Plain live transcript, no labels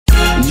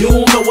You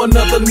don't know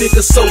another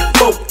nigga so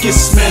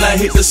focused, man. I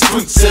hit the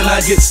streets and I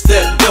hits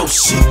that dope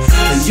shit.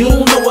 And you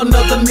don't know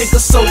another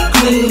nigga so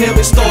clean.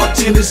 Every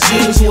starch in his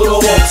jeans with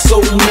a walk so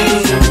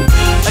mean.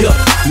 Yeah,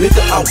 nigga,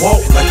 I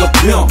walk like a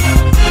pimp.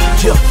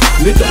 Yeah,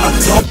 nigga, I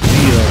talk.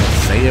 Yeah,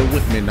 say it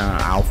with me now.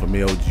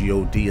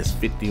 Alphamalegod is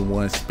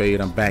 51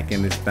 Spade. I'm back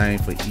in this thing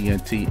for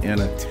ENT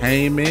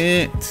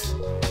Entertainment.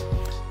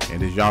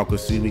 And as y'all can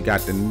see, we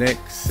got the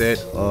next set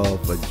of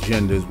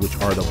agendas, which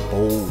are the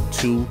bold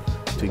 2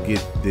 to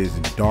get this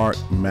dark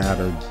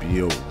matter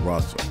Bill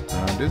Russell.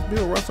 This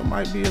Bill Russell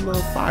might be a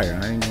little fire,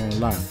 I ain't gonna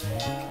lie.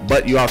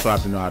 But you also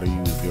have to know how to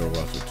use Bill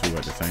Russell too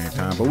at the same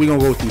time. But we're gonna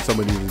go through some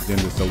of these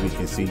agendas so we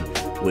can see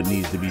what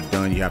needs to be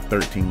done. You have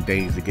 13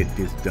 days to get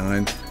this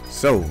done.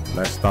 So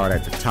let's start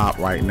at the top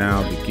right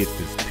now to get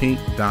this pink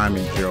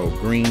diamond Gerald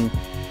Green.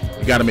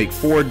 You got to make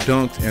 4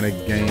 dunks in a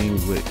game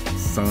with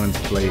Suns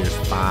players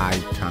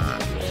 5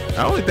 times.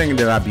 The only thing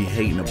that I be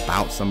hating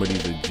about some of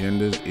these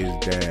agendas is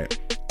that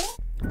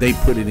they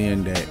put it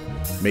in that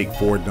make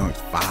 4 dunks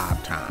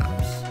 5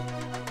 times.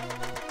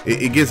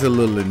 It gets a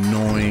little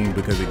annoying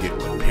because it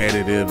gets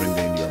repetitive and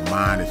then your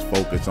mind is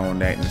focused on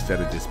that instead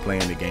of just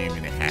playing the game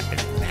and it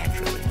happens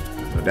naturally.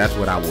 So that's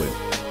what I would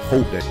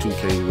hope that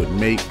 2K would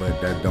make, but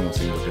that don't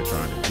seem what they're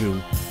trying to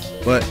do.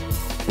 But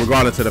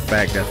regardless of the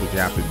fact, that's what you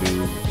have to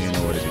do in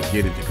order to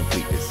get it to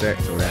complete this set.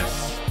 So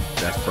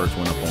that's first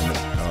one up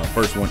on the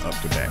first one up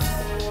to bat.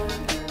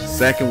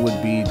 Second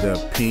would be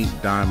the pink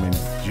diamond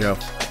Jeff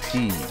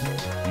Teague.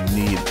 You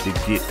need to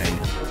get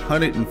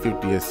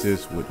 150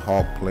 assists with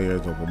Hawk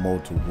players over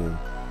multiple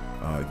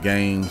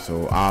games.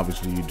 So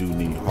obviously you do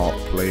need Hawk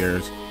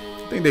players.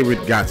 I think they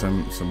got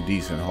some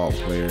decent Hawk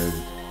players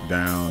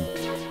down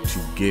to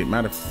get.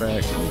 Matter of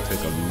fact, let me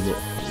take a look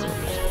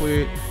real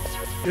quick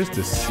just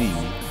to see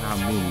how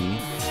many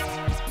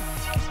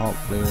Hawk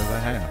players I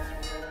have.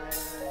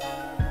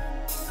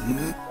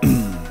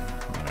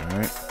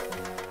 Alright.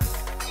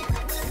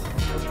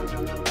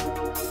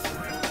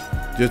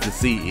 Just to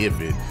see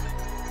if it.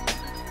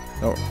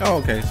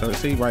 Oh, okay. So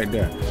see right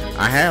there,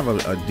 I have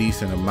a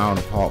decent amount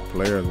of Hawk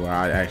players where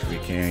I actually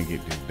can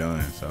get this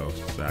done. So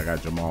I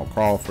got Jamal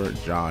Crawford,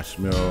 Josh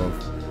Smith,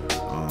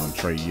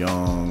 Trey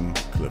Young,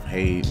 Cliff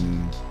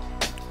Hayden,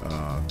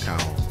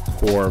 Kyle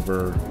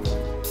Korver.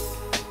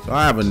 So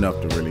I have enough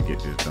to really get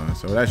this done.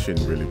 So that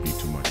shouldn't really be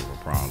too much of a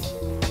problem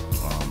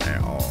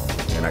at all.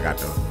 And I got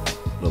to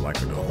look like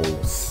the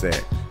whole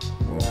set.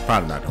 Well,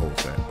 probably not the whole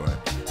set, but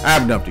I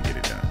have enough to get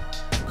it done.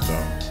 So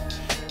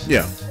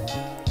yeah.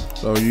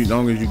 So as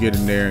long as you get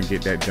in there and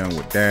get that done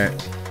with that,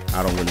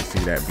 I don't really see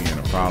that being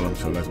a problem.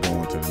 So let's go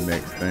on to the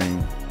next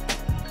thing.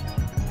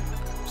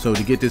 So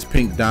to get this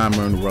pink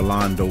diamond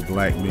Rolando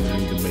Blackman, you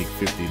need to make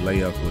 50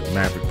 layups with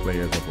Maverick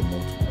players over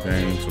multiple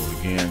games. So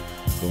again,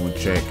 go and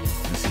check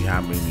and see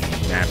how many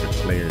Maverick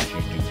players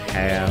you do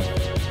have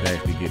to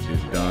actually get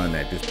this done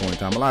at this point in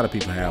time. A lot of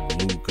people have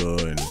Luca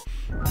and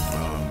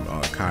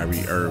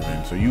Kyrie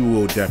Irving, so you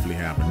will definitely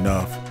have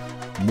enough.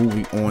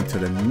 Moving on to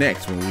the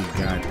next one, we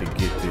got to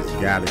get this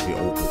Galaxy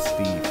Opal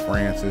Steve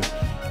Francis.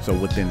 So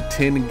within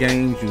 10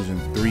 games using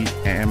 3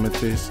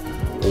 amethyst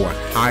or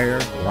higher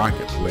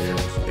Rocket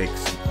players,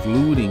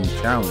 excluding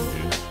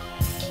challenges,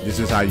 this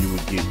is how you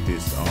would get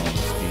this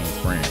Steve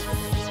Francis,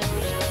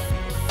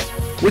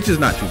 which is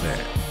not too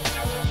bad.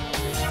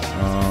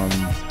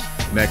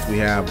 Next we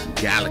have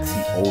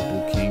Galaxy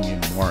Opal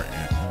Kenyon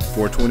Martin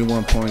for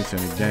 21 points in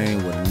a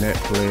game with net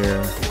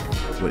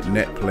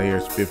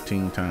players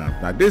 15 times.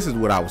 Now this is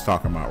what I was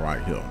talking about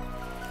right here.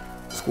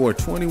 Score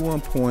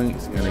 21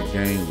 points in a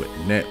game with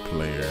net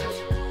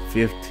players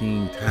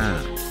 15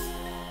 times.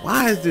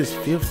 Why is this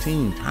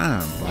 15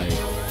 times? Like,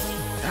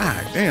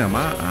 god damn,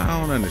 I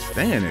don't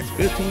understand this.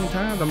 15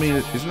 times? I mean,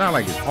 it's not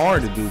like it's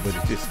hard to do, but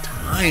it's just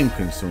time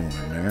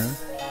consuming, man.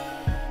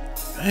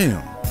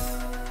 Damn.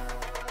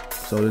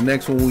 So the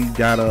next one we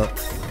got up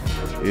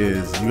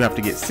is you have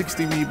to get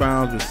 60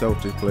 rebounds with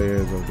Celtics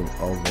players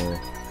over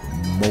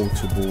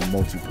multiple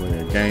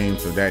multiplayer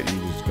games. So that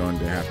you're just going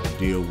to have to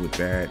deal with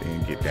that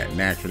and get that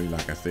naturally,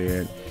 like I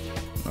said.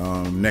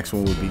 Next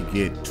one would be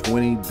get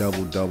 20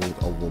 double-doubles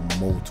over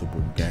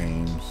multiple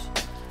games.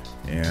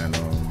 And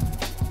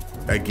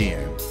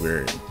again,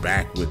 we're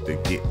back with the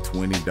get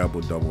 20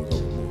 double-doubles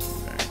over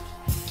multiple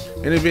games.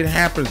 And if it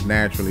happens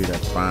naturally,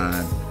 that's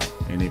fine.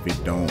 And if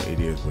it don't, it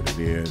is what it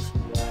is.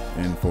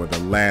 And for the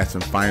last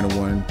and final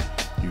one,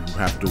 you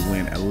have to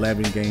win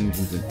 11 games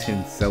using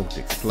 10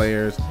 Celtics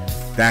players.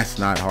 That's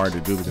not hard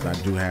to do because I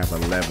do have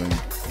 11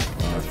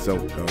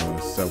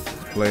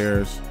 Celtics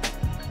players.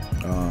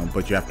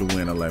 But you have to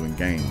win 11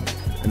 games.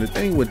 And the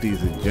thing with these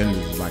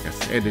agendas is, like I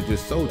said, they're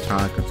just so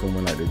time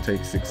consuming. Like they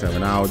take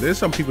 6-7 hours. There's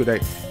some people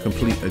that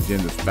complete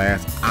agendas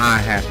fast. I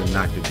happen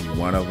not to be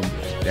one of them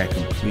that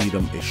complete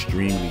them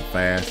extremely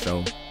fast.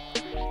 So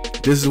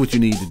this is what you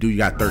need to do. You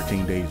got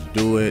 13 days to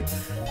do it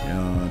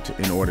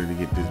in order to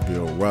get this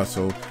Bill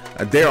Russell.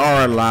 There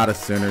are a lot of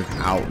centers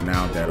out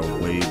now that are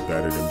way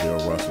better than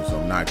Bill Russell, so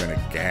I'm not going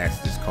to gas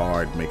this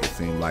card, make it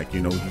seem like,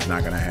 you know, he's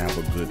not going to have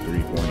a good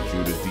 3-point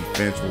shooter.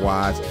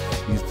 Defense-wise,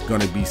 he's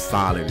going to be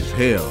solid as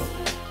hell.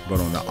 but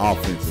on the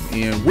offensive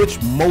end,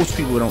 which most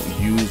people don't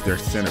use their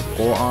center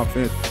for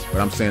offense.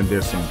 But I'm saying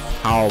there's some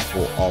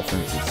powerful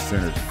offensive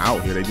centers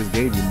out here. They just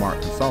gave you Marc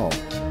Gasol.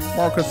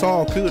 Marc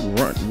Gasol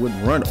would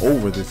run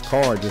over this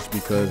card just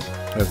because he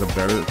has a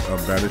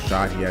better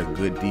shot. He has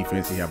good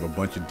defense. He have a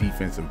bunch of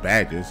defensive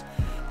badges.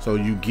 So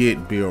you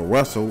get Bill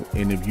Russell,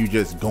 and if you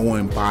just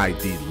going by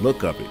the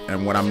look of it,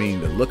 and what I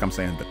mean the look, I'm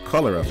saying the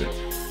color of it,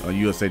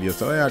 you'll say to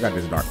yourself, hey, I got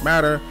this dark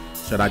matter.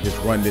 Should I just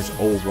run this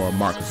over a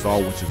Marc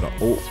Gasol, which is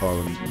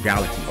a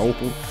Galaxy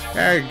Opal?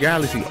 That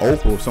Galaxy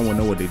Opal, if someone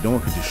know what they're doing,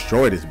 could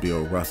destroy this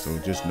Bill Russell,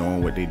 just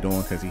knowing what they're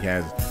doing, because he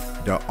has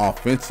the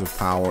offensive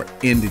power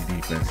and the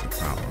defensive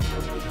power.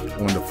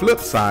 On the flip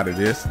side of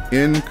this,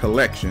 in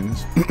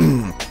collections,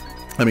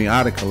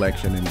 out of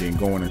collection and then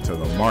going into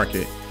the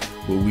market,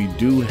 what we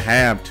do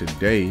have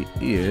today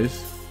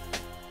is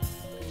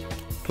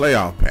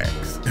playoff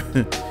packs.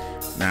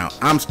 Now,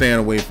 I'm staying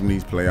away from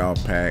these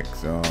playoff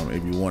packs.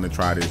 If you want to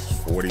try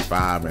this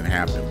 45 and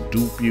have them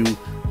dupe you,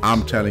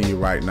 I'm telling you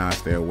right now,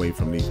 stay away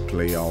from these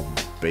playoff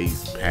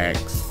base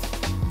packs.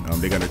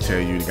 They're going to tell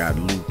you they got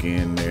Luca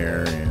in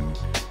there and,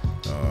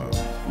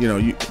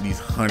 these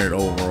 100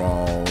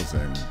 overalls.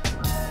 And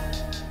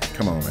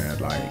come on, man,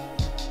 like,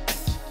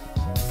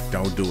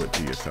 don't do it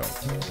to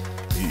yourself.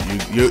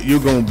 You're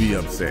going to be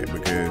upset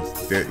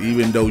because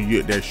even though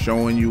they're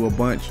showing you a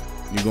bunch,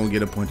 you're going to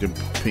get a bunch of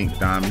pink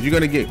diamonds. You're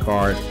going to get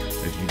cards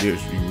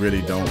that you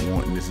really don't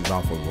want. And this is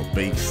off of a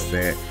base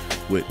set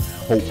with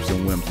hopes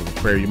and whims of a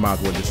prayer. You might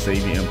as well just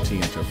save your MT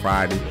until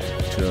Friday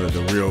till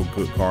the real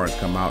good cards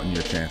come out and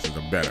your chances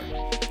are better.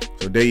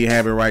 So there you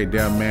have it right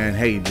there, man.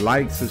 Hey,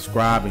 like,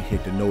 subscribe, and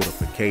hit the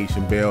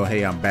notification bell.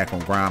 Hey, I'm back on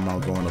grind. I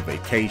was going on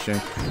vacation,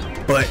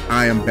 but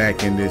I am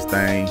back in this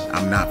thing.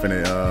 I'm not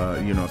finna,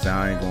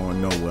 I ain't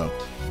going nowhere.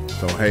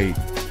 So, hey,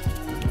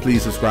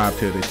 please subscribe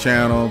to the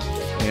channel.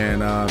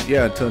 And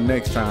until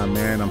next time,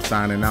 man, I'm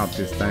signing out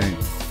this thing.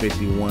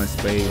 51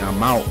 Spade.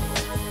 I'm out.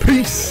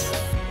 Peace.